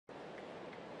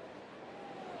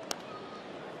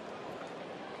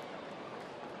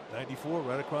94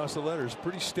 right across the letters.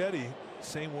 Pretty steady.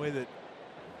 Same way that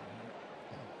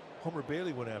Homer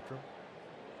Bailey went after him.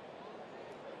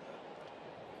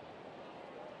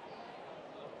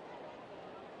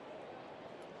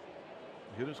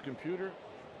 Hit his computer.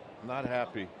 Not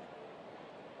happy.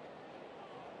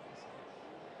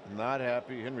 Not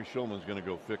happy. Henry Schulman's going to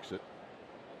go fix it.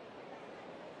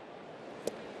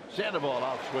 Sandoval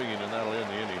out swinging, and that'll end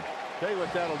the inning. Tell you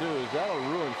what that'll do is that'll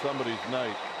ruin somebody's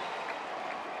night.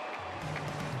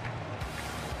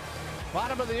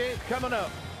 Bottom of the 8th coming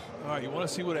up. All right, you want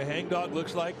to see what a hangdog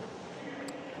looks like?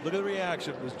 Look at the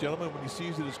reaction of this gentleman when he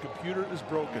sees that his computer is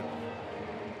broken.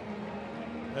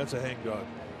 That's a hangdog.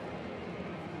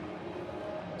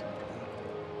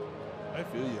 I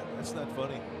feel you. That's not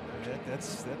funny.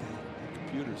 That's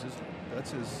computers.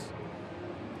 That's his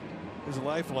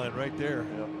lifeline right there.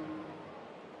 Yep.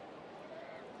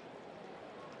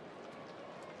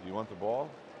 You want the ball?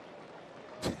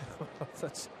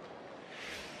 That's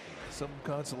some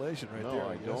consolation right there. No,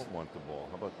 I don't want the ball.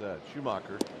 How about that?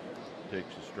 Schumacher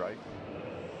takes a strike.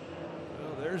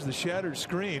 Well, there's the shattered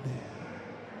screen.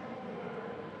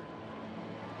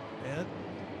 And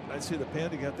I'd say the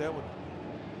Panda got that one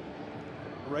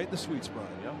right in the sweet spot.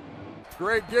 Yeah.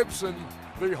 Greg Gibson,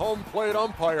 the home plate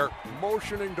umpire,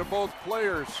 motioning to both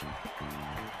players.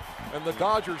 And the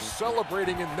Dodgers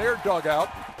celebrating in their dugout.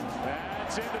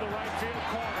 That's into the right field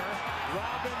corner.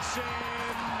 Robinson,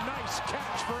 nice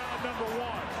catch for out number 1.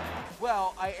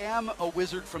 Well, I am a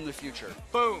wizard from the future.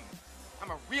 Boom.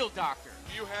 I'm a real doctor.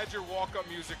 If you had your walk-up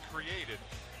music created,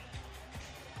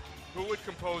 who would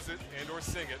compose it and or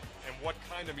sing it, and what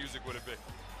kind of music would it be?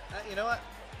 You know what?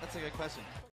 That's a good question.